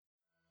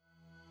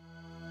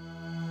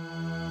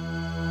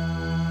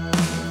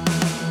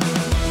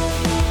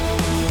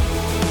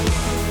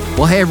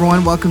hey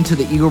everyone, welcome to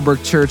the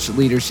Eaglebrook Church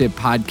Leadership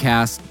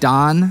Podcast.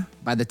 Don,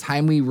 by the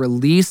time we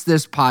release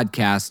this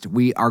podcast,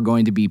 we are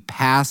going to be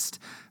past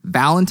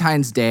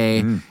Valentine's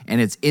Day and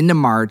it's into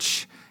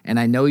March. And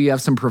I know you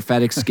have some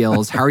prophetic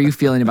skills. How are you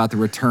feeling about the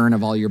return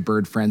of all your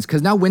bird friends?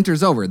 Because now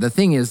winter's over. The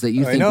thing is that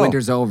you think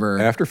winter's over.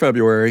 After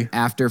February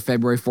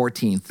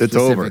 14th, it's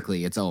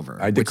specifically, it's over.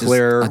 I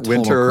declare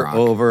winter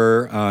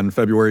over on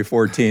February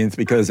 14th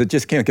because it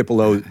just can't get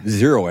below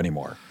 0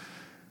 anymore.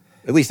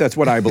 At least that's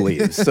what I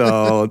believe.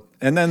 So,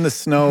 and then the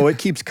snow, it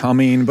keeps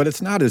coming, but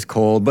it's not as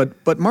cold.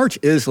 But March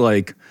is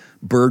like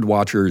bird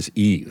watcher's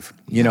eve.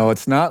 You know,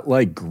 it's not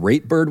like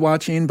great bird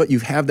watching, but you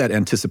have that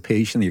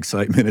anticipation, the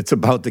excitement. It's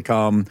about to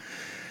come.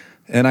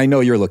 And I know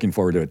you're looking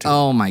forward to it too.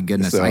 Oh my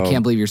goodness. I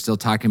can't believe you're still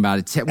talking about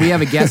it. We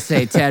have a guest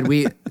today, Ted.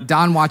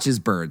 Don watches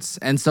birds.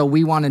 And so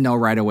we want to know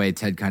right away,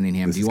 Ted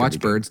Cunningham, do you watch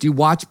birds? Do you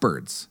watch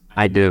birds?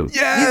 I do.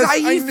 Yes,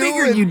 I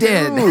figured you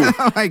did.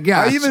 Oh my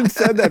gosh. I even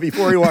said that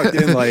before he walked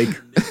in, like...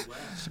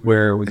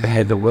 Where we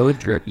had the road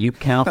trip, you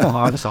count the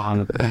hawks on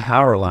the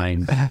power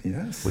line.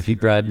 Yes. If you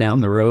drive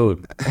down the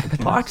road.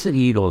 Hawks and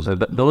eagles,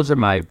 those are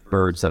my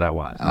birds that I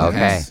watch.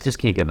 Okay. Just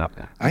can't get enough.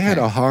 I had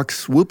a hawk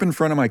swoop in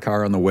front of my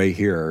car on the way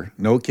here.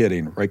 No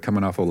kidding. Right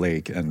coming off a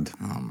lake. And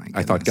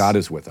I thought God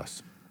is with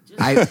us.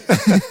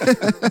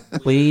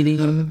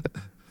 Pleading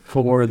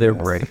for their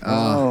break.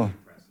 Oh,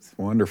 it's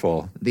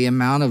wonderful. The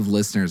amount of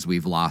listeners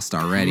we've lost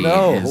already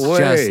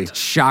is just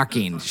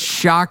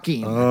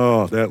shocking.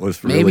 Oh, that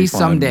was really Maybe fun.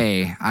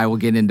 someday I will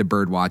get into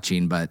bird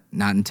watching, but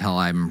not until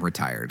I'm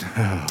retired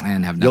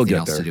and have nothing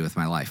else to do with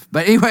my life.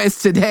 But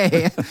anyways,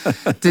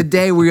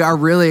 today we are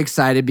really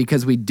excited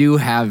because we do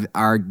have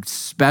our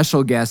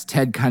special guest,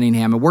 Ted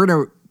Cunningham, and we're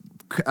going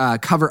to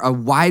cover a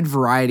wide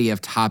variety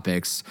of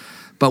topics,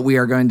 but we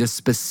are going to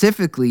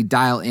specifically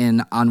dial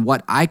in on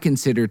what I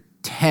consider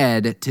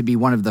Ted to be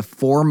one of the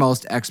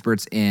foremost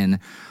experts in,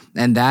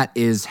 and that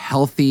is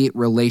healthy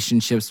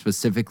relationships,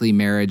 specifically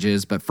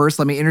marriages. But first,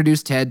 let me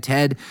introduce Ted.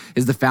 Ted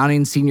is the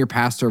founding senior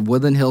pastor of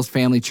Woodland Hills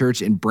Family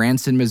Church in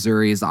Branson,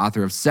 Missouri. He is the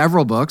author of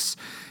several books,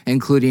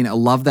 including A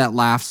Love That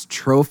Laughs,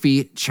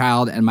 Trophy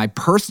Child, and my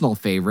personal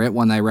favorite,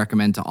 one that I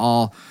recommend to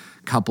all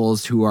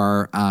couples who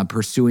are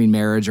pursuing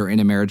marriage or in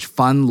a marriage,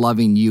 Fun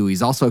Loving You.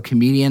 He's also a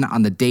comedian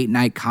on the Date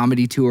Night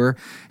Comedy Tour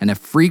and a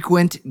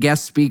frequent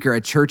guest speaker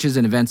at churches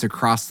and events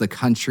across the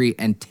country.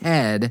 And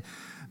Ted,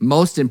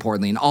 most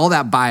importantly, in all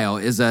that bio,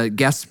 is a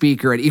guest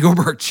speaker at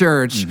Eaglebrook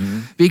Church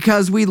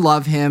because we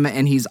love him,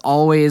 and he's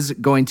always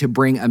going to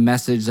bring a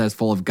message that's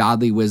full of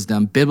godly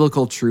wisdom,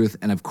 biblical truth,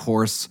 and of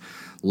course,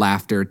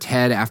 laughter.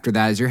 Ted, after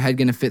that, is your head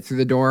going to fit through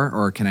the door,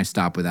 or can I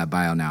stop with that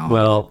bio now?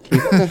 Well,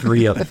 keep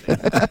 3 of them.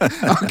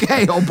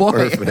 Okay, oh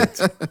boy.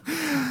 Perfect.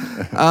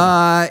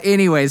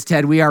 Anyways,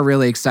 Ted, we are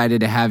really excited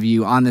to have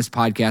you on this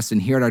podcast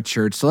and here at our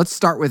church. So let's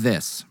start with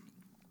this.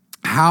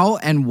 How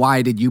and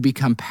why did you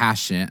become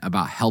passionate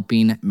about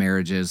helping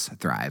marriages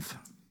thrive?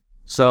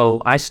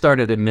 So I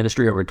started in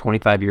ministry over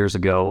 25 years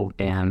ago,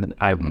 and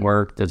I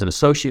worked as an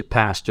associate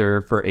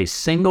pastor for a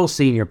single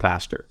senior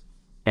pastor.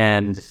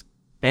 And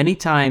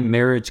anytime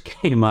marriage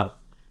came up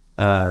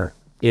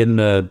in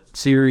the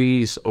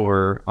series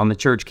or on the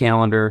church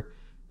calendar,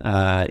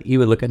 he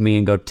would look at me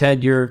and go,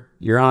 "Ted,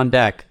 you're on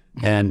deck."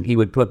 And he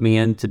would put me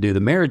in to do the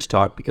marriage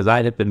talk because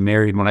I had been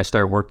married when I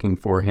started working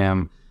for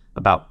him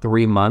about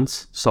 3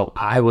 months. So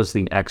I was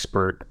the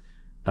expert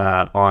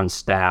on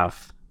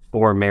staff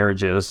for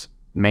marriages,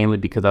 mainly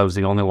because I was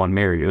the only one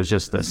married. It was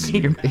just the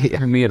senior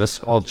pastor and me at a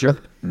small church.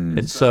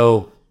 And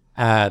so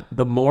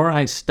the more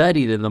I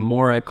studied and the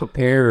more I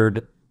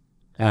prepared,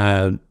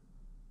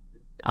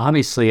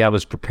 obviously I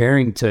was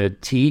preparing to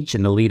teach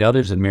and to lead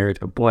others in marriage,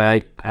 but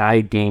boy,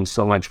 I gained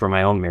so much from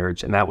my own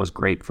marriage, and that was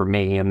great for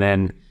me. And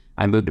then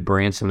I moved to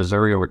Branson,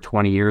 Missouri over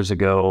 20 years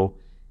ago,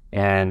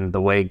 and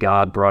the way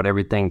God brought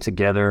everything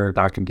together,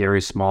 Dr.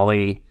 Gary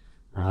Smalley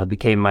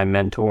became my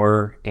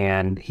mentor,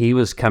 and he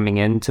was coming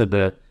into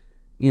the,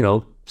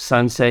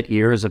 sunset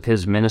years of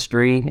his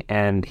ministry,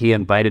 and he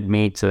invited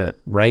me to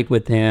write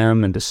with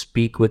him and to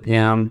speak with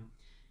him.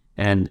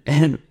 And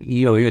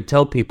he would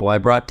tell people, I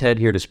brought Ted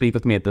here to speak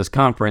with me at this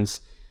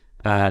conference,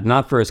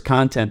 not for his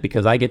content,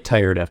 because I get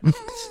tired of it.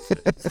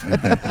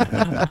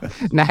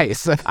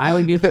 Nice. I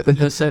would give it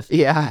this.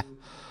 Yeah.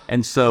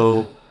 And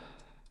so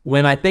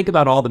when I think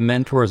about all the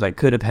mentors I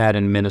could have had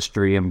in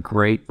ministry, I'm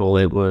grateful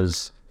it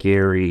was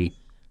Gary.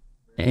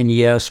 And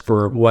yes,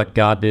 for what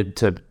God did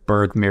to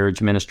birth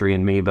marriage ministry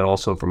in me, but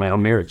also for my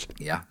own marriage.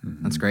 Yeah,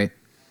 that's great.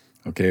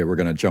 Okay, we're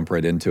going to jump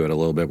right into it a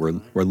little bit.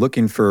 We're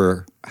looking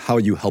for how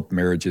you help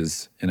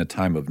marriages in a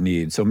time of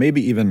need. So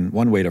maybe even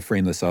one way to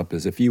frame this up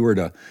is if you were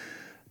to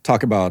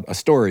talk about a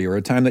story or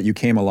a time that you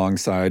came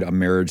alongside a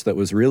marriage that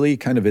was really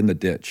kind of in the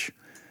ditch.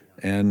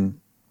 And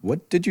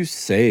what did you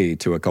say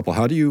to a couple?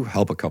 How do you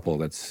help a couple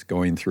that's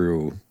going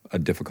through a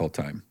difficult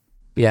time?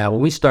 Yeah, when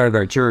we started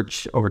our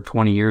church over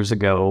 20 years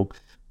ago,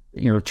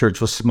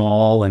 church was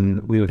small,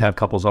 and we would have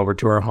couples over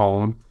to our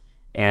home.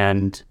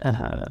 And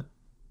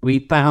we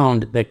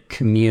found that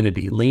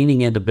community,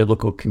 leaning into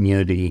biblical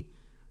community,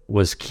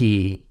 was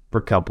key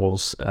for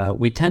couples.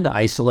 We tend to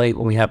isolate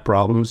when we have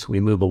problems. We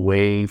move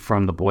away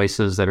from the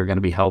voices that are going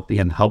to be healthy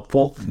and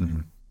helpful.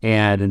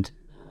 And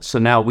so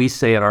now we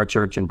say at our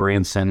church in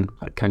Branson,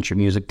 a country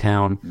music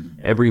town,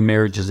 every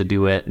marriage is a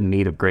duet in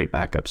need of great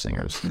backup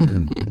singers.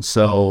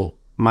 So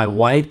my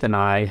wife and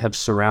I have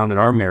surrounded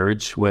our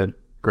marriage with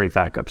great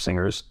backup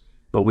singers,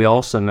 but we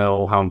also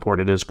know how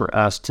important it is for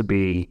us to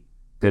be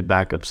good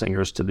backup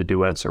singers to the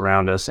duets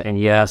around us. And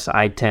yes,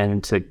 I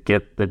tend to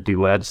get the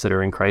duets that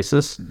are in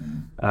crisis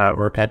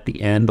or at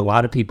the end. A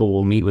lot of people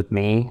will meet with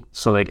me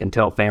so they can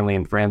tell family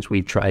and friends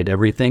we've tried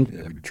everything.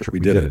 Yeah, we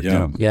did it.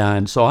 Yeah.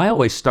 And so I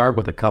always start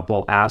with a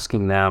couple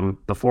asking them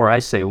before I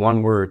say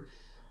one word,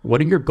 what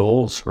are your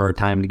goals for our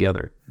time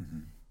together?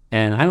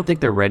 And I don't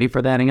think they're ready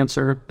for that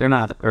answer. They're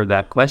not, or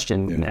that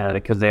question,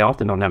 because they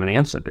often don't have an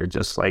answer. They're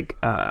just like,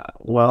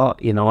 well,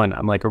 and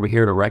I'm like, are we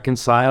here to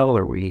reconcile?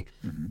 Are we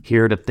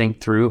here to think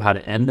through how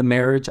to end a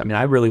marriage? I mean,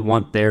 I really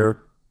want their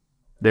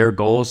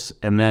goals,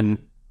 and then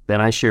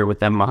I share with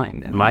them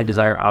mine. And my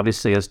desire,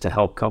 obviously, is to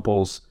help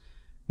couples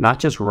not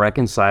just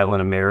reconcile in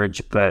a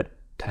marriage, but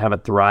to have a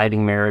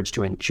thriving marriage,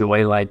 to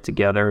enjoy life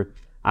together.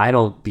 I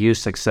don't view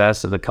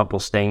success as a couple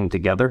staying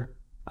together.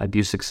 I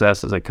view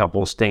success as a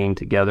couple staying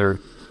together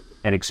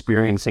and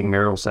experiencing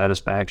marital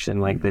satisfaction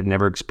like they've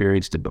never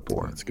experienced it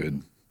before. That's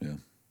good. Yeah,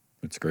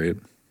 that's great.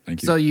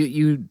 Thank you. So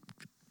you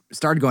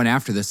started going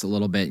after this a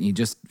little bit, and you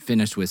just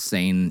finished with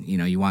saying,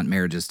 you want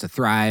marriages to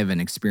thrive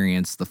and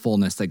experience the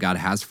fullness that God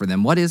has for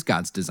them. What is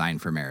God's design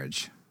for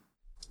marriage?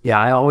 Yeah,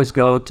 I always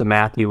go to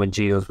Matthew when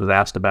Jesus was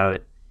asked about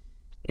it,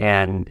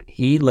 and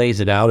he lays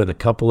it out in a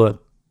couple of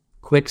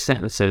quick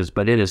sentences,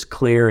 but it is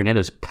clear and it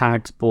is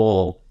packed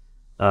full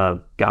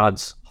of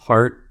God's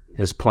heart,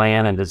 his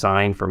plan and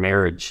design for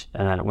marriage.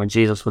 When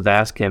Jesus was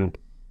asked him,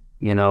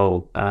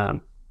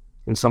 can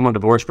someone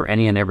divorce for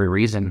any and every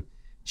reason?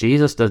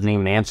 Jesus doesn't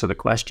even answer the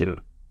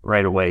question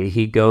right away.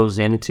 He goes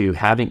into,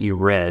 haven't you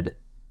read?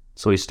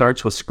 So he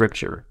starts with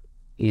scripture.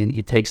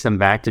 He takes them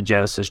back to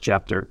Genesis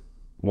chapter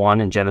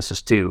 1 and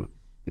Genesis 2.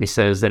 And he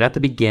says that at the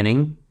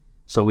beginning,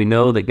 so we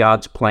know that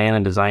God's plan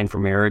and design for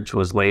marriage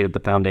was laid at the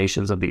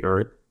foundations of the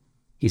earth.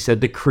 He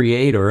said the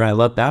creator, I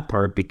love that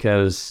part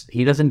because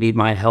he doesn't need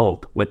my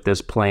help with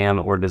this plan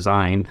or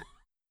design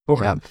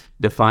or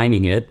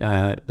defining it.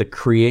 The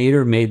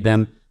creator made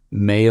them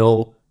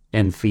male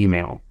and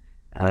female.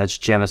 That's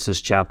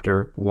Genesis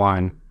chapter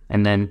 1.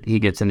 And then he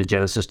gets into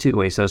Genesis 2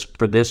 where he says,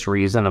 for this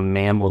reason, a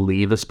man will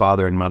leave his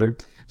father and mother.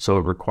 So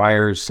it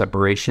requires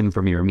separation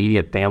from your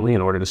immediate family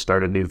in order to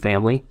start a new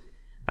family.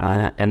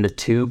 And the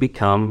two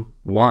become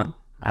one.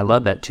 I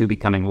love that, two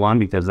becoming one,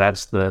 because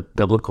that's the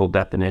biblical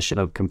definition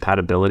of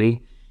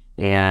compatibility.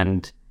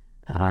 And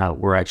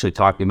we're actually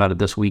talking about it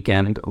this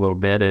weekend a little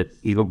bit at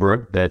Eagle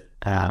Brook, that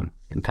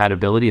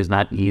compatibility is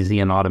not easy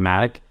and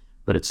automatic,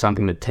 but it's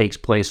something that takes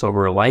place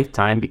over a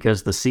lifetime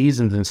because the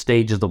seasons and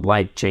stages of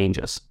life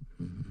changes.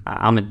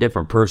 I'm a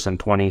different person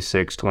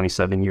 26,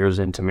 27 years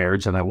into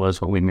marriage than I was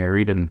when we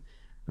married, and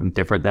I'm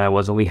different than I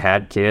was when we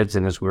had kids.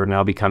 And as we're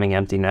now becoming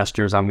empty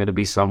nesters, I'm going to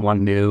be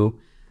someone new.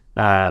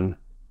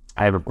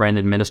 I have a friend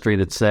in ministry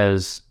that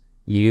says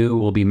you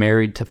will be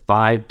married to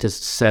 5 to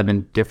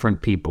 7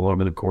 different people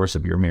over the course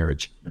of your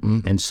marriage.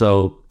 And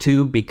so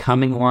two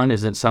becoming one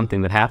isn't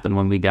something that happened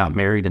when we got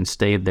married and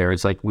stayed there.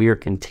 It's like we are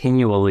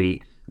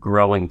continually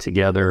growing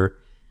together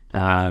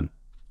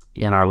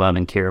in our love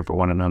and care for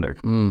one another.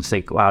 It's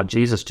like, wow,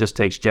 Jesus just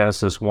takes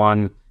Genesis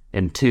 1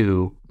 and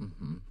 2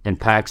 and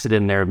packs it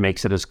in there,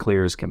 makes it as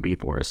clear as can be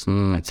for us.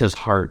 It's his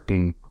heart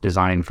being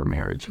designed for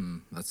marriage.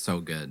 That's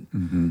so good.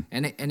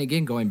 And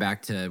again, going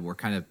back to, we're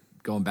kind of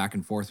going back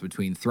and forth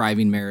between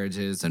thriving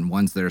marriages and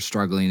ones that are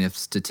struggling. If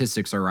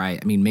statistics are right,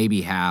 I mean,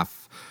 maybe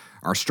half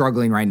are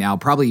struggling right now,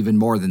 probably even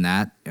more than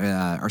that,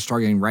 are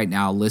struggling right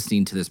now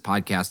listening to this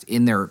podcast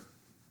in their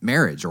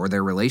marriage or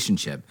their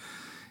relationship.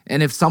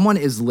 And if someone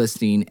is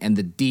listening and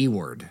the D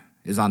word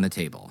is on the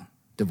table,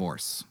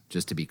 divorce,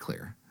 just to be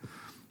clear,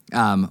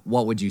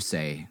 what would you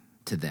say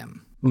to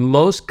them?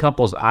 Most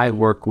couples I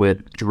work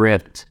with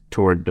drift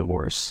toward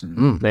divorce.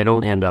 They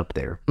don't end up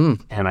there.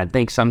 And I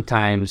think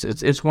sometimes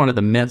it's one of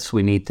the myths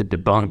we need to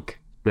debunk,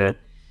 that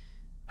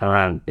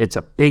it's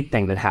a big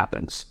thing that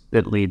happens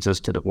that leads us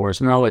to divorce.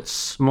 No, it's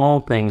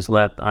small things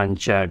left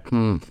unchecked,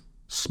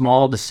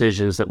 small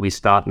decisions that we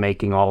stop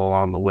making all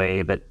along the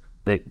way that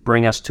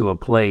bring us to a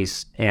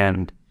place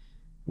and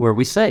where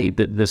we say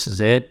that this is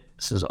it.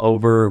 This is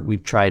over.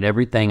 We've tried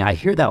everything. I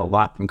hear that a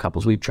lot from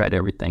couples. We've tried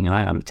everything. And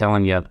I'm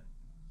telling you,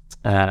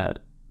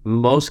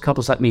 most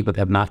couples I meet with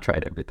have not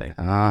tried everything.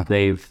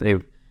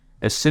 They've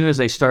as soon as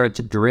they started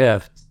to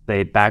drift,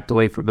 they backed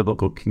away from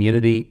biblical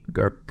community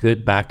or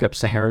good backup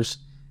singers.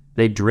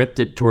 They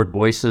drifted toward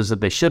voices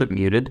that they should have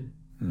muted,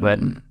 but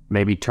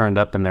maybe turned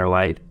up in their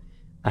light.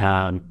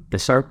 They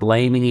start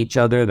blaming each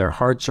other. Their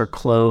hearts are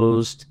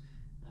closed.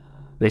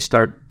 They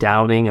start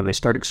doubting and they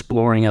start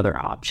exploring other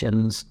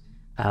options.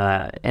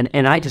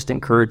 And I just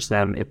encourage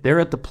them, if they're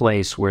at the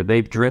place where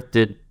they've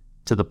drifted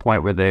to the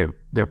point where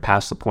they're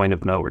past the point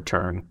of no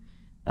return,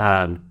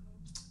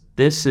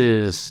 this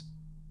is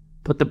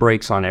put the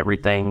brakes on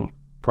everything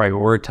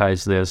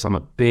prioritize this. I'm a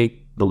big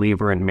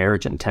believer in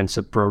marriage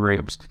intensive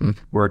programs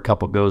where a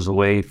couple goes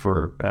away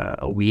for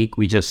a week.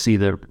 We just see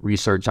the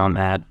research on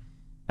that.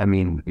 I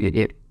mean,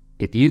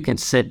 if you can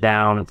sit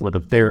down with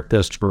a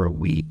therapist for a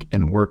week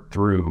and work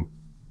through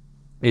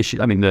issues,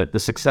 I mean, the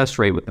success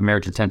rate with the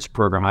marriage intensive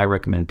program, I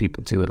recommend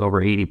people to it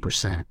over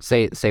 80%.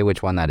 Say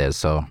which one that is.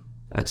 So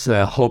that's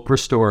Hope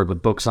Restored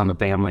with Books on the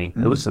Family.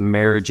 It was a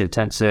marriage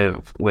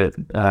intensive with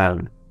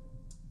the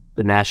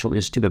National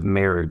Institute of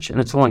Marriage, and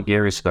it's the one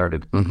Gary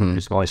started.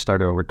 I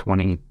started over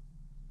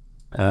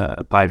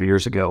 5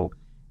 years ago.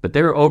 But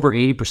they're over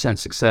 80%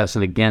 success.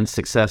 And again,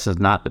 success is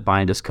not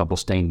defined as couples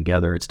staying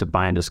together. It's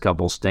defined as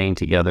couples staying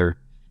together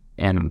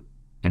and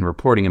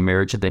reporting a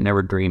marriage that they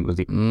never dreamed was.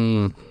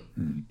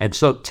 And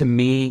so to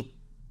me,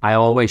 I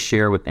always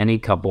share with any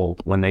couple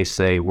when they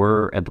say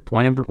we're at the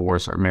point of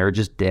divorce, our marriage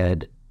is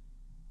dead.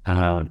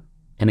 And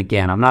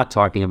again, I'm not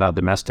talking about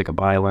domestic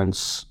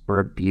violence or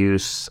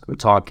abuse. I'm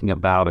talking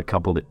about a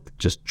couple that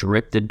just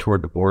drifted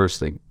toward divorce.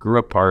 They grew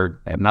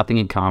apart. They have nothing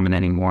in common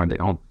anymore. They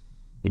don't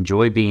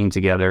enjoy being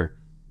together.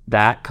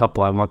 That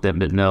couple, I want them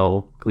to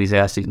know,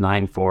 Ecclesiastes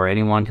 9:4,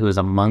 anyone who is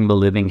among the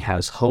living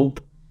has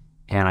hope.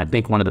 And I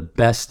think one of the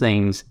best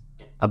things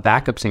a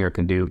backup singer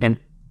can do, and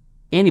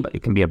anybody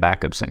can be a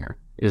backup singer,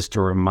 is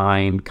to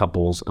remind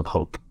couples of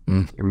hope.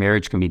 Your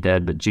marriage can be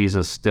dead, but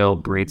Jesus still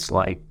breathes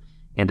life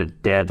into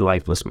dead,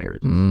 lifeless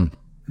marriage.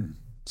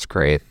 It's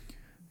great.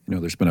 You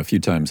know, there's been a few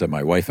times that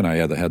my wife and I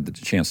had the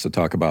chance to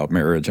talk about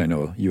marriage. I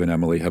know you and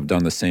Emily have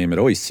done the same. It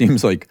always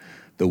seems like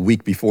the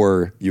week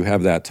before you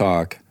have that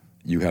talk,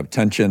 you have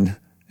tension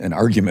and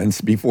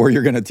arguments before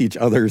you're going to teach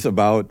others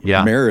about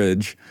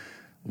marriage.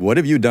 What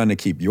have you done to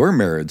keep your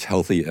marriage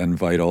healthy and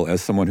vital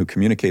as someone who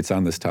communicates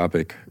on this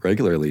topic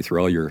regularly through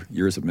all your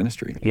years of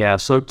ministry? Yeah,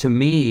 so to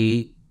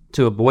me,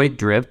 to avoid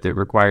drift, it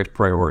requires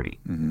priority.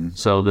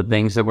 So the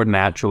things that were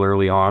natural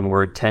early on,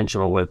 we're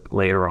intentional with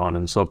later on.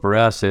 And so for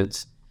us,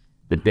 it's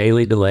the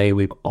daily delay.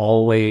 We've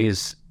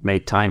always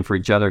made time for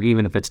each other,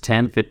 even if it's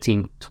 10,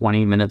 15,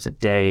 20 minutes a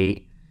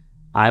day,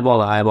 eyeball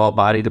to eyeball,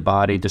 body to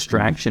body,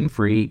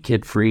 distraction-free,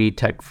 kid-free,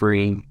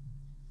 tech-free.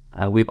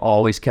 We've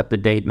always kept the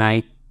date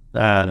night,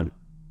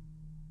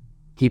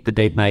 keep the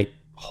date night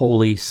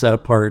holy, set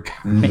apart.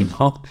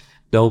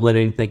 Don't let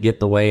anything get in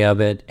the way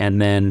of it.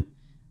 And then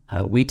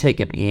we take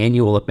an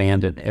annual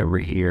abandon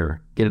every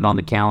year, get it on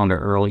the calendar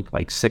early,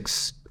 like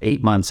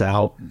 6-8 months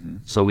out,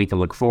 so we can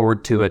look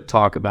forward to it,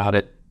 talk about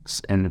it.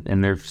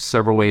 And there's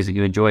several ways that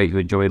you enjoy it. You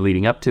enjoy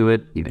leading up to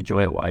it. You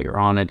enjoy it while you're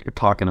on it. You're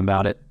talking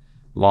about it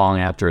long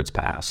after it's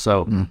passed.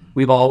 So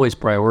we've always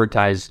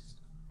prioritized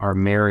our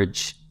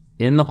marriage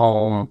in the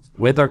home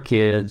with our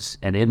kids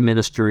and in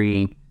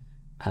ministry.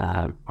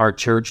 Our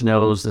church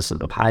knows this is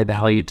of high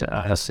value to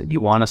us, and you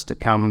want us to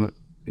come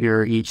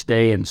here each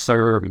day and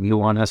serve, and you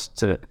want us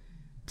to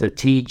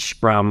teach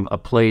from a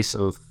place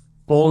of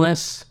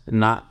fullness,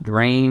 not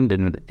drained,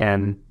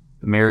 and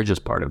marriage is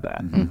part of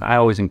that. I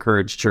always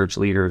encourage church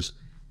leaders,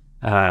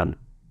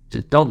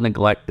 just don't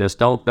neglect this.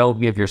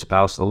 Don't give your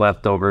spouse the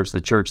leftovers,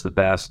 the church the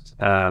best.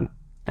 And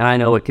I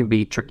know it can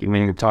be tricky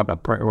when you talk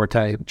about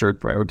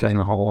prioritizing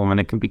the home, and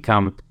it can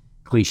become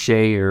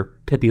cliche or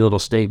pithy little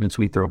statements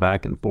we throw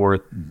back and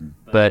forth.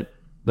 But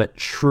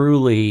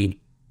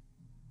truly,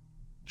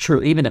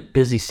 even at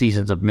busy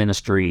seasons of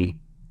ministry,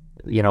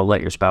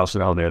 let your spouse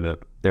know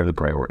they're the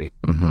priority.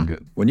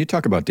 Good. When you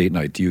talk about date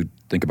night, do you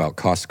think about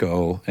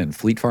Costco and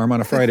Fleet Farm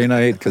on a Friday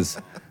night? Because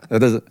that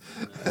doesn't.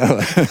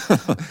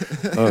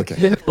 Okay.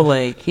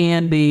 Chick-fil-A,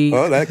 candy.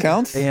 Oh, that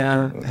counts.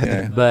 Yeah.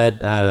 Okay.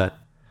 But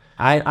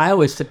I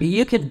always say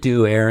you can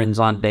do errands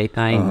on date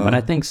night, but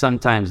I think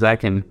sometimes that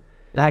can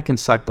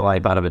suck the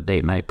life out of a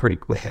date night pretty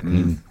quick.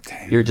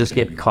 You're just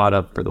getting caught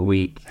up for the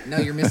week. No,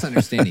 you're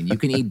misunderstanding. You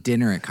can eat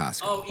dinner at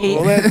Costco.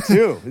 Well, that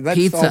too. That's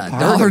Pizza, all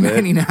part of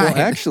it. $1.99. Well,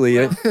 actually,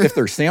 if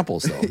they're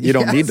samples, though, you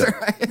don't need them.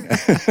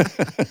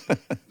 Right.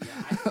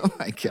 Oh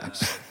my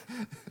gosh.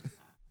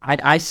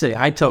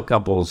 I tell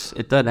couples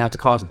it doesn't have to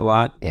cost a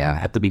lot. Yeah.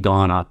 Have to be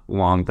gone a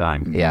long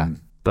time. Yeah.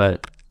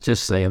 But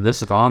just say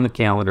this is on the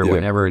calendar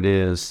whenever it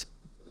is.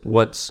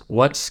 What's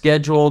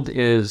scheduled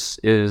is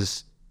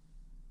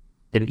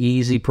an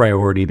easy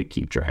priority to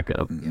keep track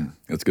of. Yeah,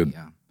 that's good.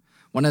 Yeah.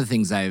 One of the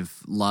things I've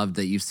loved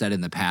that you've said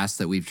in the past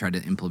that we've tried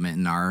to implement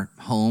in our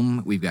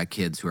home, we've got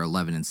kids who are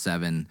 11 and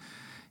 7,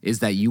 is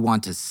that you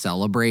want to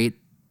celebrate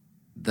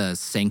the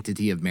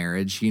sanctity of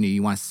marriage.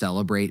 You want to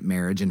celebrate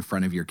marriage in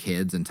front of your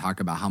kids and talk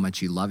about how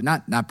much you love it.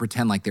 Not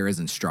pretend like there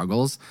isn't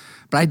struggles.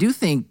 But I do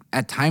think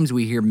at times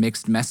we hear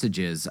mixed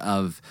messages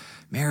of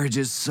marriage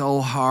is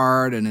so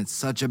hard and it's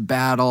such a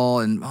battle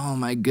and oh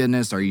my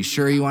goodness, are you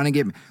sure you want to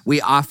get... We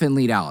often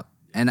lead out.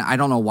 And I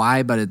don't know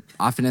why, but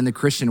often in the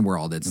Christian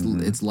world,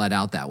 it's led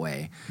out that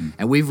way.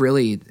 And we've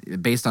really,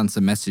 based on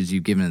some messages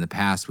you've given in the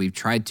past, we've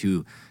tried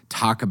to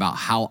talk about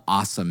how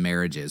awesome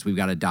marriage is. We've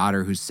got a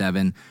daughter who's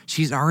 7.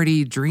 She's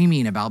already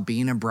dreaming about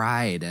being a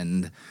bride.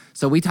 And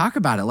so we talk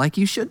about it like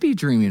you should be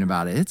dreaming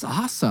about it. It's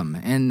awesome.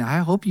 And I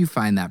hope you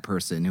find that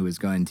person who is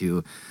going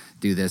to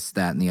do this,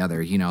 that, and the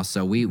other,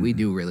 So we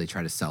do really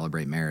try to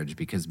celebrate marriage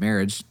because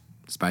marriage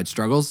despite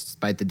struggles,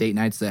 despite the date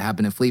nights that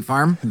happen at Fleet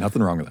Farm.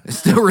 Nothing wrong with it. It's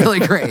still really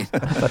great.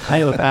 I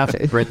have a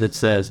pastor friend that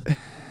says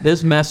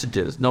his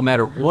messages, no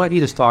matter what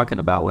he was talking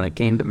about when it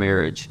came to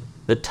marriage,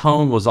 the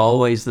tone was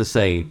always the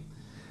same.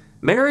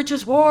 Marriage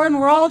is war and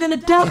we're all going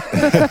to die.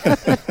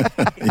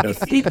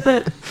 Yes.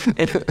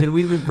 And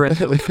we've been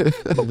friends.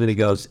 And he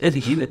goes,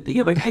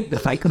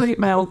 if I create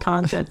my own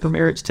content for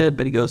marriage, Ted,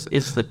 but he goes,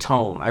 it's the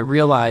tone. I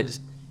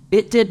realized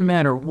it didn't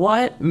matter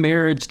what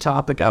marriage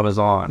topic I was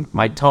on.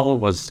 My tone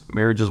was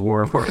marriage is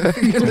war and we're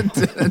going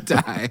to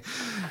die.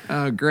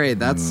 Oh, great.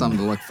 That's something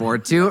to look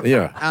forward to.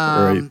 Yeah,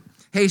 right.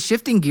 Hey,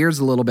 shifting gears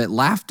a little bit,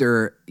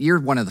 laughter, you're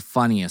one of the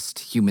funniest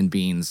human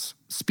beings,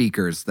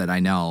 speakers that I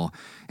know.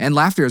 And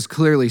laughter is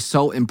clearly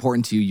so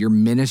important to you, your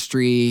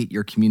ministry,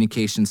 your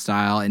communication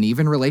style, and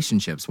even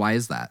relationships. Why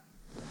is that?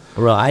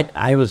 Well,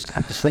 I was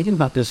thinking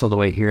about this all the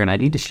way here, and I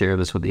need to share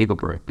this with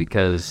Eaglebrook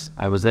because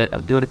I was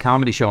doing a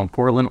comedy show in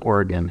Portland,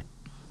 Oregon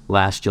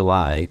last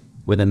July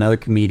with another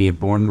comedian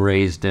born and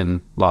raised in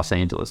Los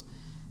Angeles.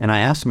 And I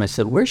asked him, I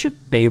said, where's your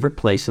favorite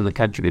place in the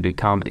country to do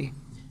comedy?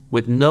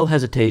 With no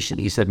hesitation,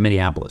 he said,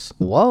 Minneapolis.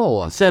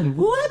 Whoa. I said,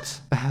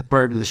 what?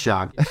 Bird of the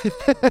shock.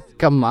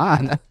 Come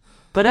on.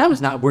 But that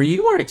was not where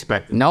you were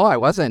expecting. No, I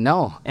wasn't,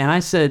 no. And I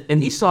said,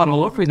 and he saw it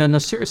all over me. No,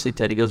 seriously,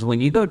 Ted. He goes, when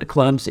you go to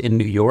clubs in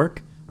New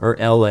York or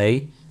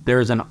L.A.,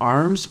 there's an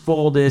arms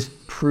folded,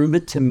 prove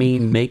it to me,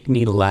 make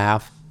me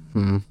laugh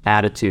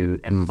attitude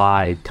and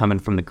vibe coming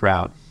from the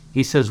crowd.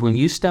 He says, when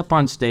you step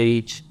on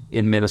stage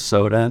in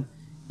Minnesota,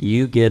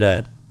 you get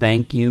a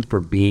thank you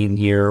for being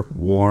here,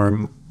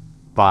 warm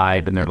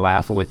vibe, and they're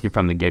laughing with you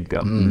from the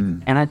get-go.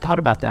 And I thought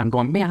about that. I'm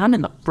going, man, I'm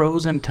in the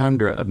frozen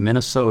tundra of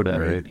Minnesota,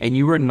 right. And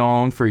you were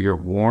known for your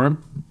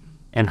warmth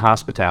and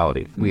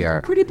hospitality. We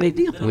are. Pretty big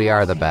deal. We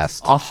are the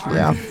best.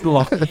 Yeah.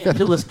 Los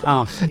Angeles.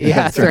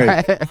 Yes,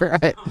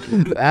 right.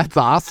 That's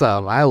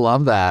awesome. I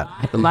love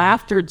that.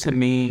 Laughter to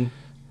me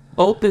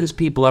opens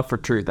people up for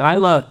truth. I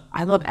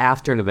love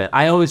after an event.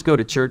 I always go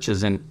to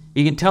churches, and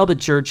you can tell the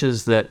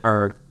churches that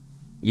are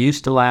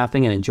used to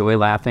laughing and enjoy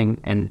laughing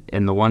and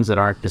the ones that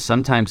aren't, because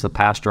sometimes the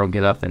pastor will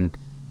get up and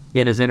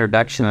in his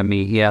introduction of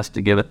me, he has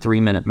to give a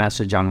 3-minute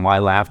message on why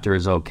laughter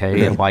is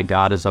okay and why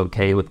God is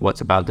okay with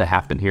what's about to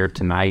happen here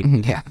tonight.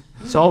 Yeah.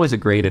 It's always a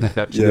great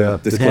introduction. Yeah,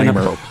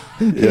 disclaimer.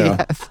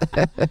 Yeah.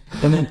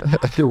 And then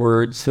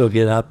afterwards, he'll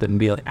get up and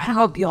be like, I don't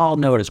know if you all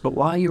noticed, but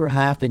while you were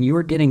laughing, you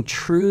were getting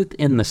truth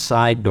in the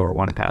side door,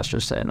 one pastor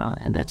said.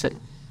 And that's a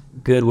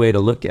good way to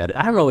look at it.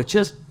 I don't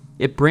know,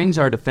 it brings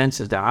our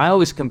defenses down. I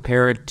always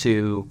compare it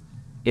to,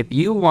 if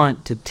you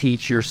want to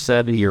teach your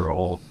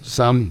 7-year-old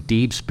some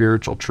deep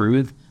spiritual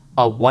truth,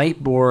 a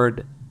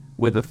whiteboard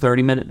with a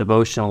 30-minute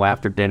devotional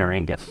after dinner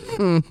ain't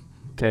getting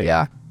okay.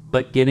 Yeah.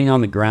 But getting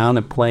on the ground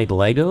and playing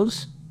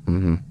Legos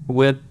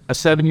with a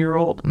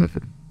 7-year-old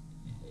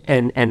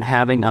and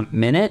having a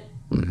minute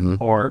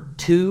or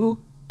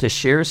two to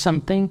share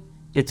something,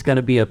 it's going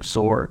to be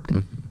absorbed.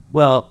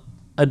 Well,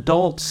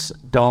 adults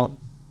don't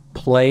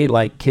play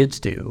like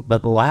kids do,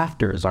 but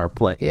laughter is our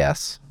play.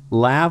 Yes.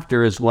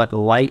 Laughter is what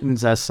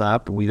lightens us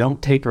up. We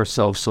don't take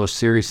ourselves so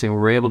seriously.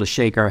 We're able to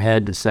shake our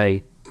head to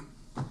say,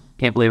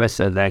 can't believe I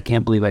said that.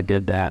 Can't believe I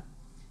did that.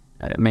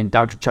 I mean,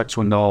 Dr. Chuck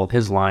Swindoll,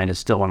 his line is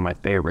still one of my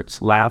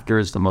favorites. Laughter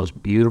is the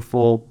most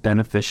beautiful,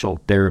 beneficial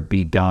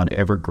therapy God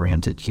ever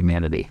granted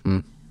humanity.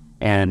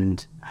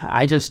 And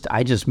I just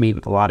meet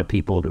with a lot of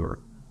people who are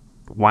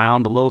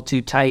wound a little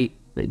too tight.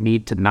 They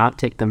need to not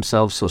take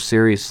themselves so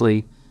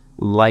seriously,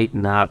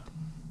 lighten up.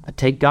 I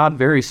take God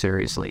very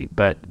seriously,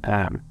 but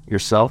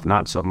yourself,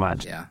 not so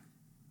much. Yeah,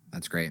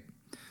 that's great.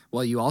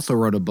 Well, you also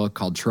wrote a book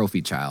called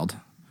Trophy Child.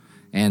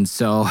 And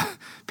so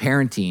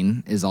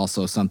parenting is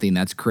also something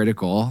that's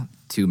critical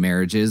to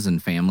marriages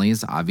and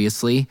families,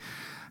 obviously.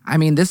 I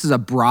mean, this is a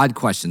broad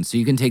question, so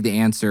you can take the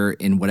answer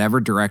in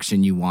whatever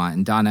direction you want.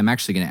 And Don, I'm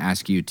actually going to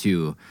ask you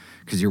too,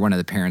 because you're one of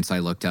the parents I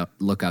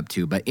look up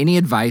to. But any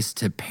advice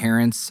to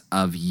parents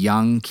of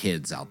young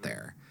kids out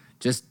there?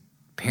 Just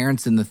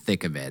parents in the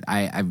thick of it.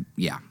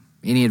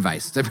 Any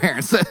advice to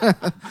parents?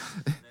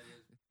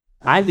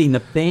 I mean, the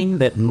thing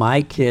that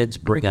my kids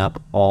bring up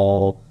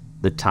all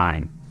the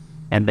time,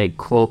 and they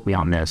quote me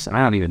on this, and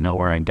I don't even know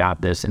where I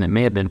got this, and it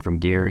may have been from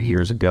Gary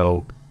years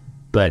ago,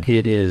 but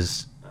it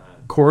is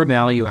a core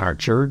value in our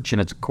church,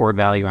 and it's a core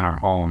value in our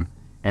home,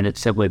 and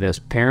it's simply this: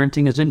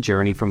 parenting is a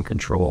journey from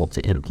control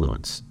to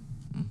influence.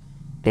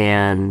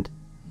 And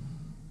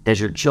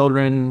as your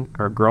children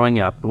are growing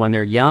up, when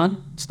they're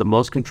young, it's the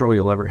most control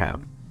you'll ever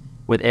have.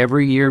 With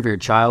every year of your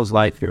child's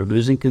life, you're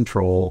losing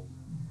control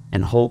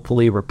and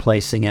hopefully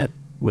replacing it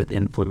with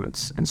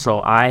influence. And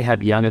so I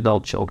have young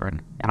adult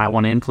children, and I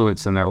want to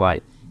influence in their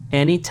life.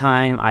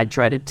 Anytime I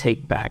try to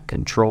take back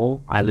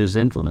control, I lose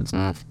influence.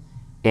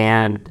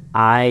 And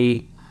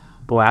I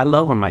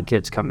love when my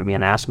kids come to me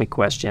and ask me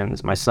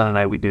questions. My son and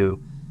I, we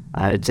do,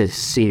 it's his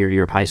senior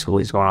year of high school.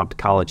 He's going off to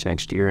college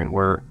next year, and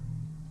we're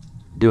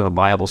doing a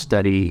Bible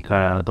study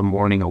the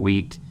morning a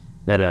week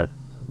at a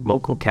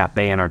local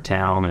cafe in our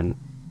town. And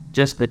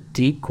just the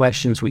deep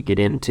questions we get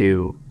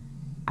into,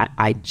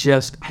 I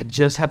just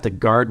have to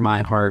guard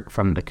my heart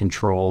from the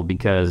control,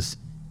 because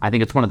I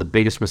think it's one of the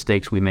biggest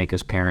mistakes we make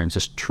as parents,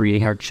 is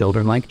treating our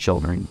children like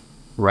children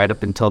right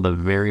up until the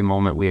very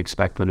moment we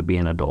expect them to be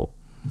an adult.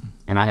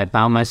 And I had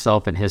found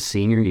myself in his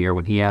senior year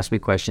when he asked me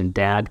the question,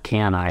 Dad,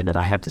 can I? That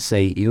I have to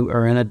say, you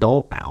are an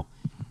adult now.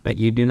 But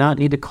you do not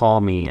need to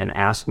call me and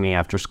ask me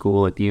after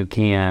school if you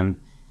can.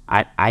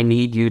 I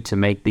need you to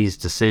make these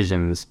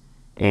decisions.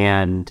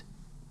 And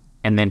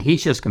then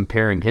he's just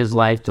comparing his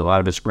life to a lot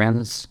of his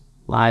friends'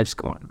 lives,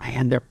 going,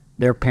 man,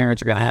 their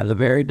parents are going to have a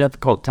very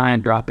difficult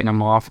time dropping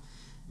them off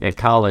at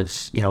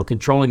college,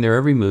 controlling their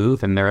every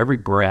move and their every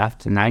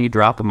breath. And now you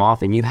drop them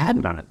off and you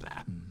hadn't done it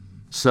that.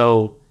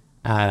 So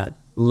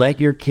let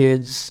your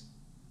kids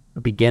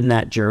begin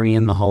that journey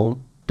in the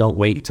home. Don't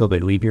wait until they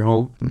leave your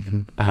home.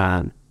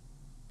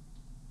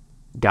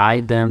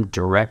 Guide them,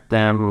 direct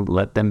them,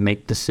 let them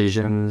make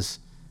decisions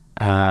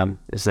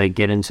as they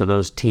get into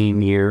those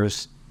teen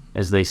years,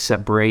 as they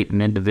separate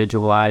and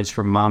individualize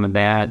from mom and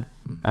dad.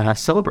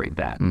 Celebrate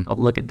that. Don't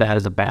look at that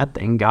as a bad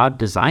thing. God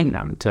designed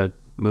them to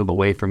move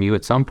away from you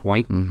at some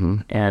point.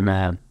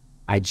 And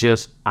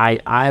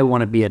I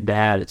want to be a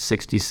dad at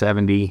 60,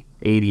 70,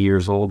 80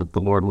 years old, if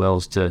the Lord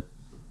wills, to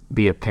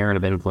be a parent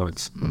of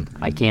influence.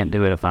 I can't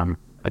do it if I'm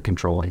a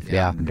controlling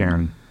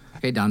parent.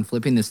 Okay, Don,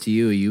 flipping this to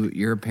you.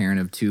 You're a parent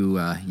of two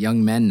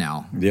young men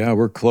now. Yeah,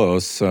 we're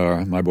close.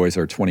 My boys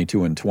are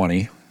 22 and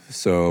 20,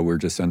 so we're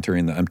just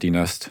entering the empty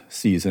nest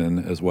season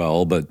as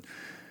well. But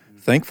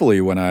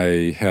thankfully, when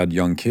I had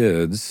young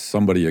kids,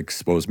 somebody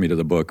exposed me to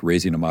the book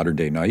Raising a Modern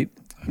Day Knight.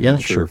 I'm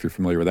not sure if you're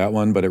familiar with that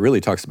one, but it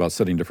really talks about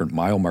setting different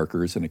mile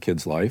markers in a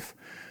kid's life.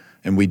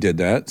 And we did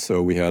that.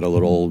 So we had a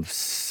little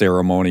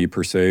ceremony,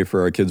 per se,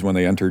 for our kids when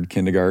they entered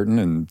kindergarten.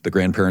 And the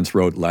grandparents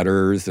wrote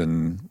letters,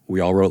 and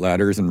we all wrote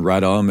letters and read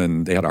them.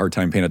 And they had a hard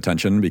time paying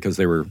attention because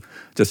they were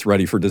just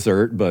ready for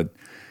dessert. But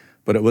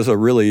it was a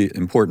really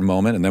important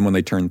moment. And then when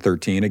they turned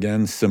 13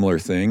 again, similar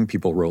thing.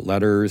 People wrote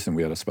letters, and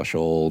we had a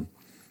special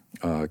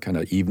kind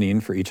of evening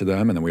for each of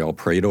them. And then we all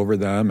prayed over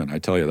them. And I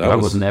tell you, I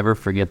will never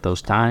forget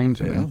those times.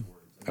 Yeah.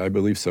 I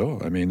believe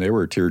so. I mean, they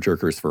were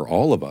tearjerkers for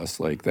all of us,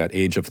 like that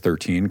age of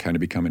 13, kind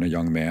of becoming a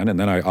young man. And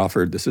then I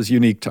offered, this is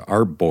unique to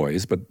our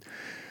boys, but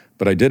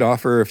I did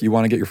offer, if you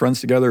want to get your friends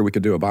together, we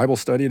could do a Bible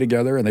study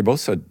together. And they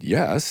both said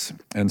yes.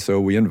 And so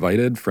we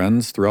invited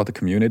friends throughout the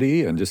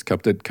community and just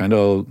kept it kind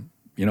of,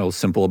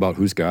 simple about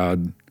who's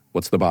God,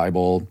 what's the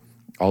Bible,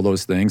 all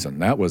those things.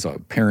 And that was a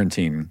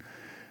parenting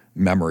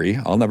memory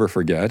I'll never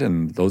forget.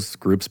 And those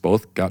groups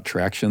both got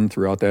traction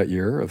throughout that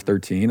year of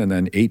 13. And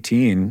then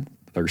 18,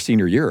 their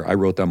senior year, I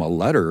wrote them a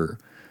letter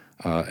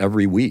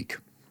every week.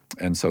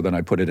 And so then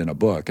I put it in a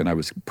book, and I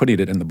was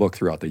putting it in the book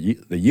throughout the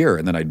year,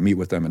 and then I'd meet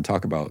with them and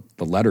talk about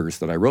the letters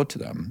that I wrote to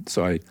them.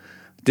 So I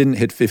didn't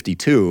hit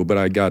 52, but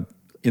I got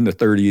in the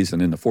 30s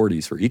and in the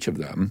 40s for each of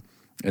them,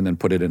 and then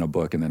put it in a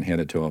book and then hand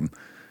it to them.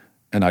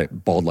 And I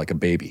bawled like a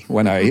baby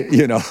when I,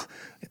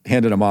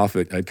 handed them off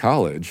at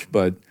college.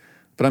 But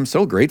I'm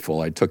so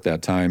grateful I took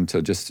that time to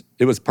just,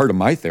 it was part of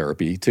my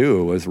therapy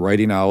too, was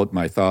writing out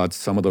my thoughts,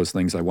 some of those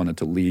things I wanted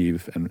to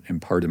leave and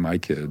impart in my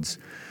kids.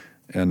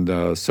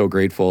 And so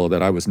grateful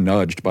that I was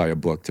nudged by a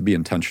book to be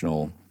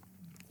intentional.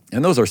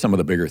 And those are some of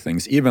the bigger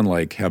things, even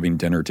like having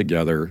dinner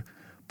together,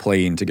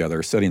 playing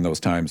together, setting those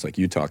times like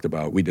you talked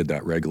about. We did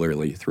that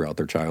regularly throughout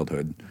their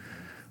childhood.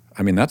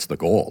 I mean, that's the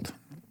gold.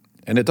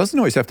 And it doesn't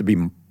always have to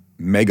be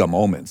mega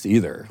moments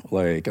either.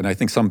 And I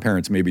think some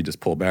parents maybe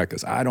just pull back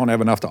because I don't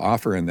have enough to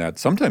offer in that.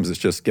 Sometimes it's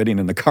just getting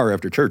in the car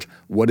after church.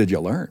 What did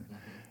you learn?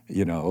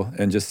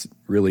 And just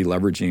really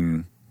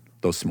leveraging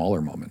those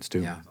smaller moments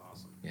too. Yeah.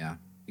 Yeah.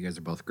 You guys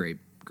are both great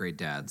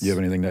dads. Do you have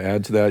anything to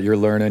add to that? You're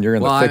learning. You're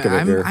in the thick of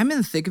it here. I'm in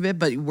the thick of it,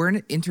 but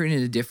we're entering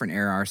into a different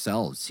era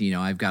ourselves.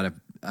 I've got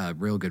a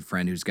real good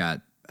friend who's got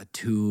a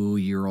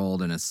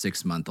 2-year-old and a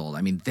 6-month-old.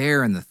 I mean,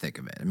 they're in the thick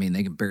of it. I mean,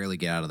 they can barely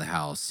get out of the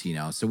house,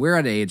 So we're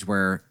at an age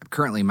where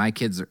currently my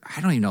kids are, I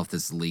don't even know if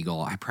this is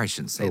legal. I probably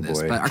shouldn't say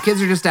this, but our kids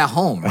are just at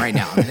home right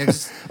now. They're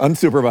just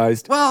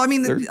unsupervised. Well, I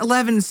mean,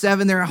 11 and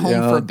 7, they're at home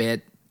for a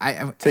bit.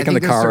 Taking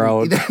the car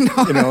out.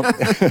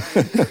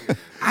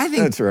 I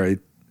think that's right.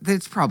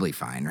 It's probably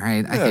fine,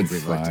 right? I think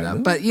we've looked it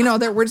up. But,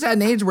 we're just at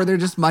an age where they're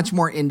just much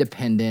more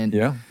independent.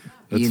 Yeah.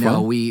 That's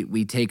fun.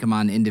 We take them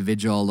on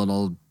individual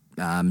little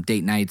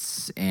date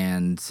nights,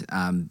 and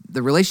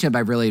the relationship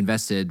I've really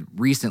invested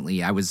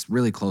recently, I was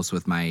really close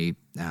with my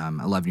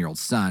 11-year-old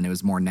son. It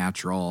was more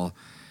natural,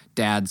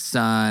 dad,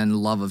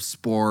 son, love of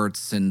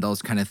sports and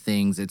those kind of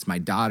things. It's my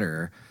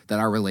daughter that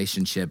our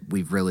relationship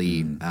we've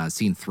really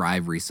seen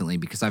thrive recently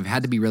because I've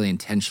had to be really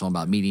intentional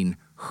about meeting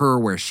her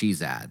where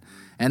she's at.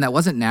 And that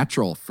wasn't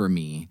natural for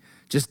me,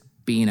 just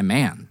being a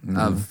man,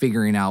 of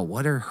figuring out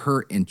what are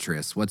her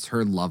interests, what's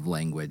her love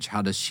language,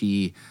 how's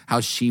she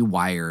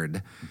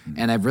wired.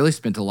 And I've really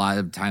spent a lot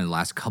of time in the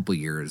last couple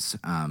years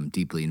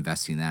deeply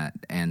investing in that.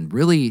 And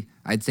really,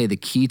 I'd say the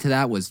key to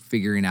that was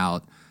figuring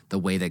out the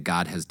way that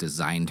God has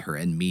designed her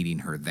and meeting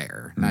her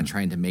there, not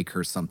trying to make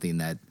her something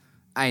that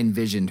I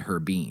envisioned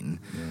her being.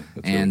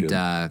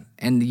 Yeah,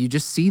 and you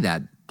just see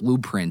that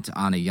blueprint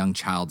on a young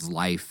child's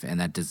life and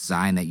that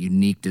design, that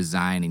unique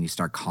design, and you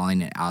start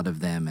calling it out of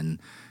them.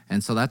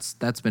 And so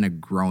that's been a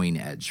growing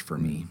edge for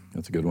me.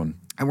 That's a good one.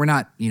 And we're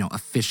not,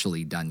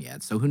 officially done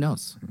yet. So who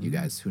knows? You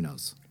guys, who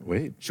knows?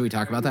 Wait. Should we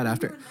talk about that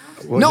after?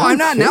 Well, no, I'm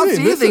not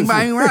announcing anything,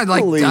 but we're not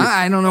done.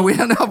 I don't know. We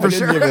don't know for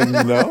sure. I didn't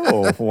even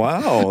know.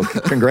 Wow.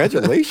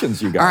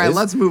 Congratulations, you guys. All right,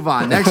 let's move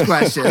on. Next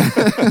question.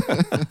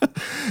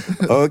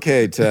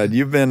 Okay, Ted,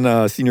 you've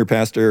been senior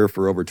pastor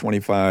for over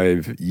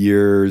 25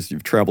 years.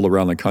 You've traveled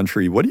around the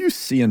country. What do you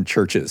see in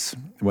churches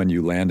when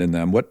you land in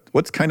them?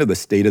 What's kind of the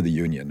state of the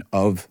union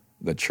of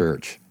the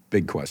church?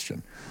 Big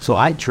question. So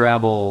I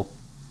travel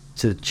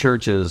to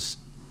churches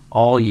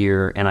all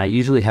year, and I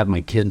usually have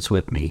my kids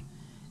with me.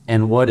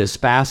 And what is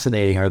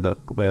fascinating are the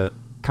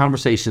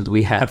conversations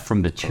we had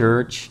from the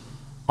church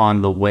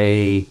on the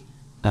way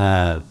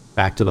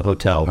back to the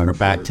hotel or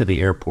back to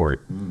the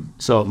airport.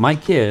 So my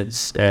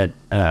kids at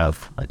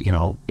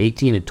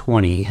 18 and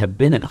 20 have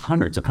been at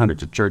hundreds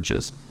of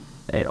churches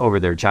over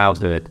their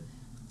childhood.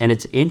 And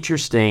it's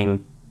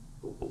interesting,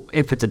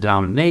 if it's a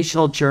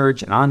denominational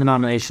church, a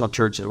non-denominational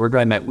church that we're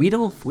driving at, we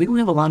don't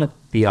have a lot of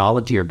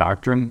theology or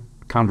doctrine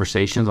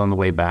conversations on the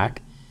way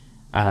back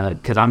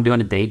because I'm doing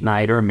a date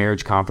night or a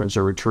marriage conference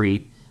or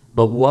retreat.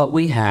 But what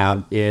we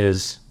have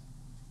is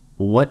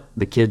what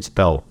the kids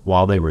felt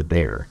while they were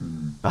there,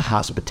 the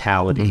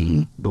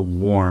hospitality, the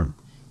warmth,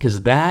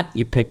 because that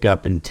you pick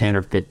up in 10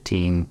 or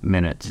 15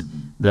 minutes.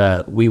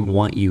 We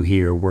want you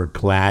here. We're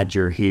glad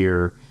you're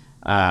here.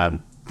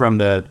 From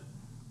the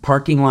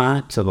parking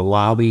lot to the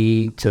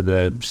lobby to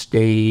the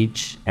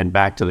stage and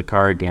back to the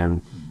car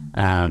again.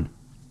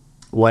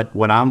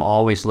 What I'm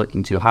always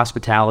looking to,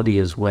 hospitality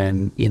is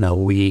when,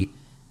 we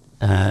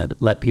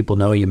let people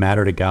know you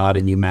matter to God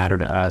and you matter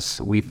to us.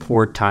 We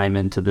pour time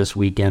into this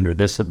weekend or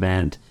this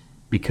event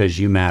because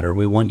you matter.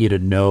 We want you to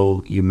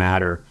know you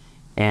matter.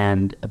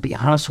 And to be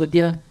honest with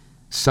you,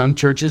 some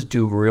churches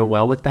do real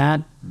well with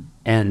that.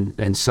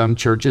 And some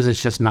churches,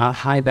 it's just not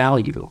high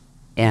value.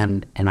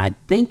 And I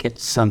think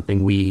it's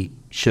something we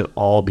should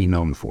all be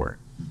known for.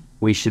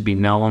 We should be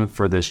known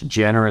for this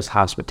generous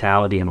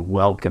hospitality and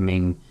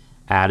welcoming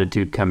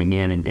attitude coming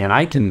in. And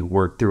I can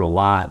work through a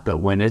lot, but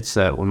when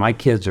my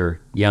kids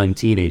are young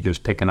teenagers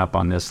picking up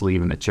on this,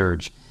 leaving the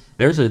church,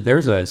 there's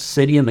a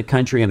city in the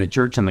country and a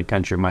church in the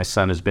country my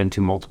son has been to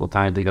multiple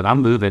times. He goes,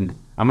 I'm moving.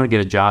 I'm going to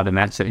get a job in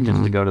that city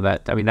just to go to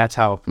that. I mean, that's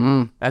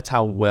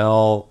how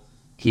well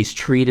he's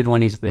treated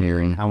when he's there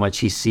and how much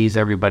he sees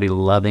everybody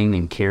loving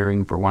and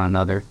caring for one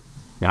another.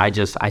 And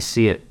I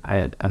see it,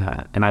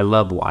 and I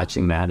love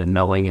watching that and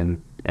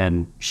knowing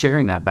and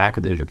sharing that back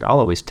with the church. I'll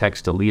always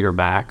text a leader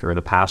back or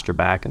the pastor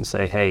back and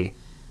say, hey,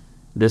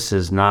 this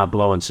is not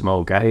blowing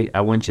smoke. I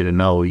want you to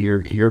know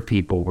your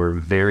people were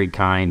very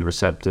kind,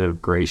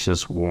 receptive,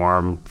 gracious,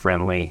 warm,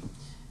 friendly.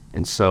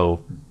 And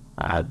so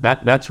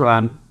that's what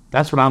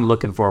I'm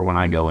looking for when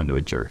I go into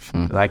a church.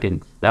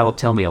 That'll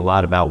tell me a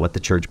lot about what the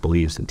church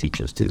believes and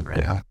teaches too, right?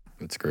 Yeah,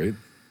 that's great.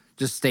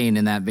 Just staying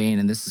in that vein,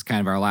 and this is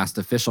kind of our last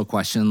official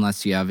question,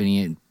 unless you have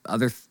any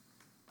other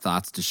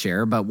thoughts to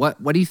share, but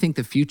what do you think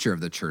the future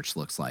of the church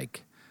looks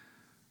like?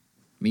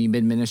 I mean, you've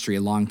been in ministry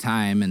a long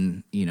time,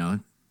 and,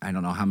 I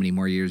don't know how many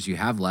more years you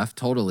have left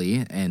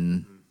totally,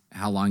 and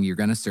how long you're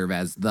going to serve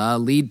as the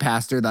lead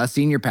pastor, the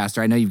senior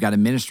pastor. I know you've got a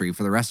ministry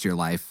for the rest of your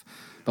life,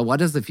 but what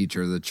does the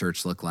future of the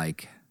church look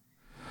like?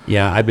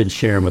 Yeah, I've been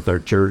sharing with our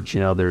church,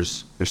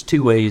 there's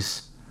two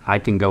ways I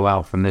can go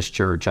out from this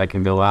church. I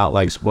can go out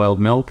like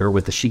spoiled milk or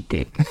with a sheet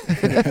cake.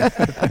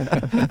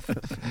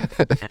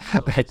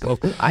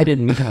 I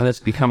didn't mean let's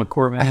become a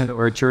core value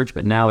or a church,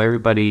 but now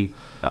everybody,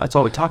 that's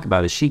all we talk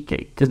about is sheet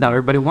cake because now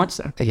everybody wants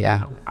that.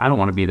 Yeah. I don't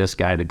want to be this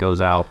guy that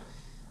goes out,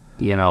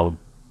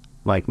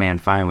 like, man,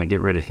 finally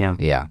get rid of him.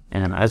 Yeah.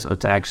 And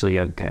it's actually,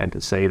 I had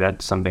to say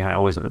that's something I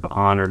always have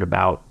honored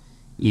about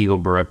Eagle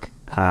Brook.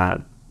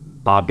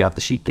 Bob got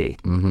the sheet cake,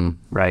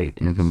 right?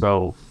 Mm-hmm.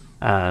 So,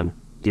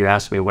 you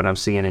ask me what I'm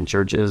seeing in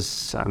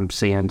churches, I'm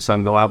seeing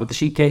some go out with the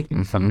sheet cake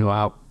and some go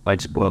out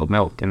like spoiled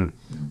milk, and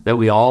that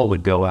we all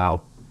would go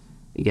out,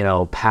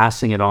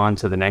 passing it on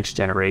to the next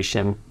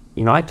generation.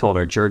 I told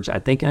our church, I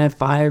think I have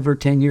 5 or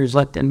 10 years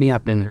left in me.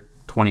 I've been there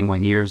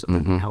 21 years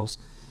in the house.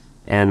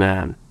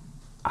 And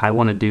I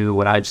want to do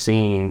what I've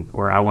seen,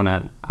 where I want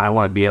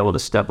to be able to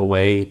step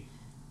away,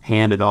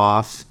 hand it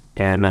off,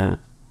 and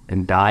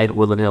die at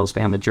Woodland Hills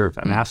Family Church.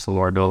 I've asked the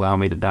Lord to allow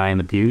me to die in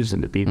the pews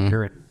and to be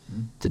here and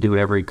to do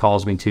whatever he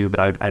calls me to,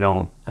 but I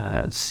don't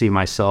see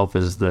myself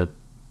as the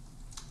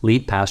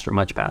lead pastor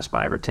much past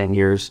 5 or 10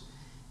 years.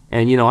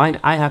 And,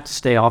 I have to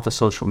stay off of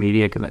social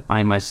media because I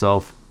find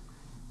myself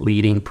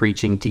leading,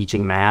 preaching,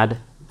 teaching mad.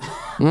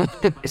 I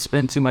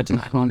spend too much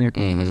time on there.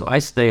 So I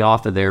stay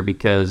off of there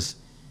because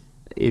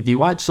if you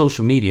watch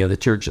social media, the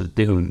church is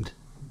doomed.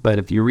 But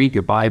if you read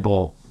your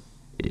Bible,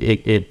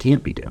 it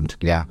can't be doomed.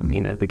 Yeah. I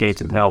mean, the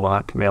gates of hell will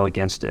not prevail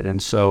against it. And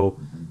so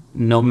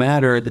no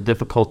matter the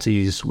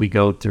difficulties we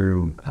go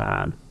through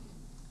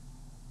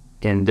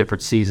in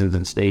different seasons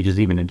and stages,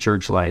 even in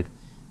church life,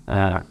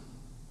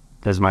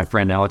 as my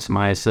friend Alex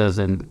Maya says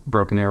in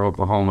Broken Arrow,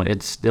 Oklahoma,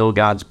 it's still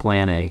God's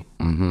plan A,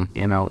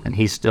 you know, and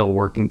he's still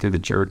working through the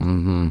church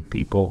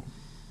people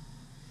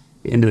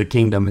into the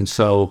kingdom. And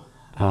so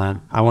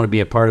I want to be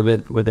a part of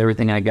it with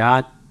everything I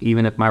got,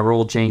 even if my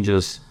role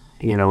changes,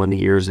 you know, in the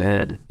years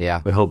ahead.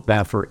 Yeah. We hope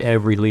that for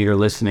every leader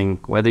listening,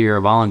 whether you're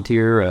a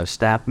volunteer, a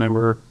staff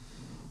member,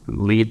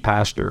 lead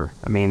pastor,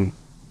 I mean,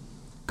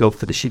 go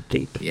for the sheep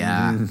gate.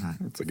 Yeah.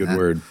 That's a good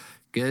word.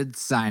 Good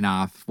sign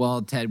off.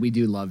 Well, Ted, we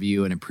do love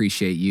you and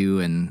appreciate you.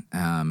 And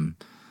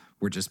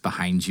we're just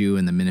behind you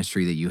in the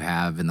ministry that you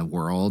have in the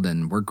world.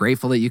 And we're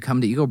grateful that you come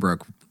to Eagle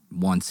Brook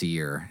once a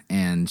year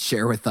and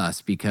share with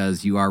us,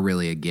 because you are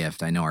really a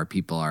gift. I know our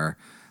people are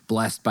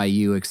blessed by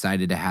you,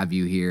 excited to have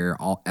you here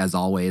as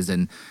always.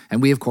 And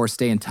we, of course,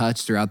 stay in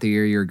touch throughout the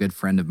year. You're a good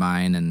friend of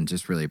mine and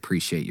just really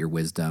appreciate your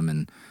wisdom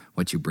and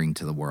what you bring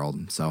to the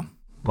world. So,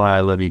 well,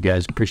 I love you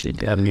guys.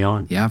 Appreciate you having me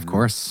on. Yeah, of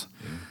course.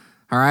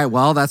 All right,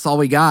 well, that's all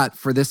we got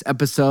for this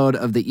episode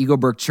of the Eagle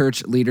Brook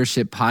Church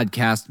Leadership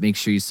Podcast. Make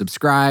sure you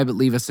subscribe,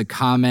 leave us a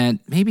comment.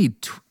 Maybe,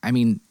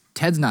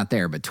 Ted's not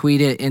there, but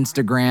tweet it,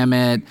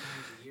 Instagram it.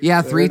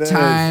 Yeah, 3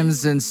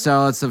 times, and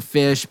so it's a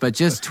fish, but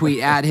just tweet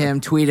at him,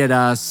 tweet at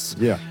us.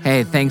 Yeah.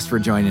 Hey, thanks for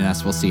joining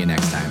us. We'll see you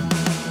next time.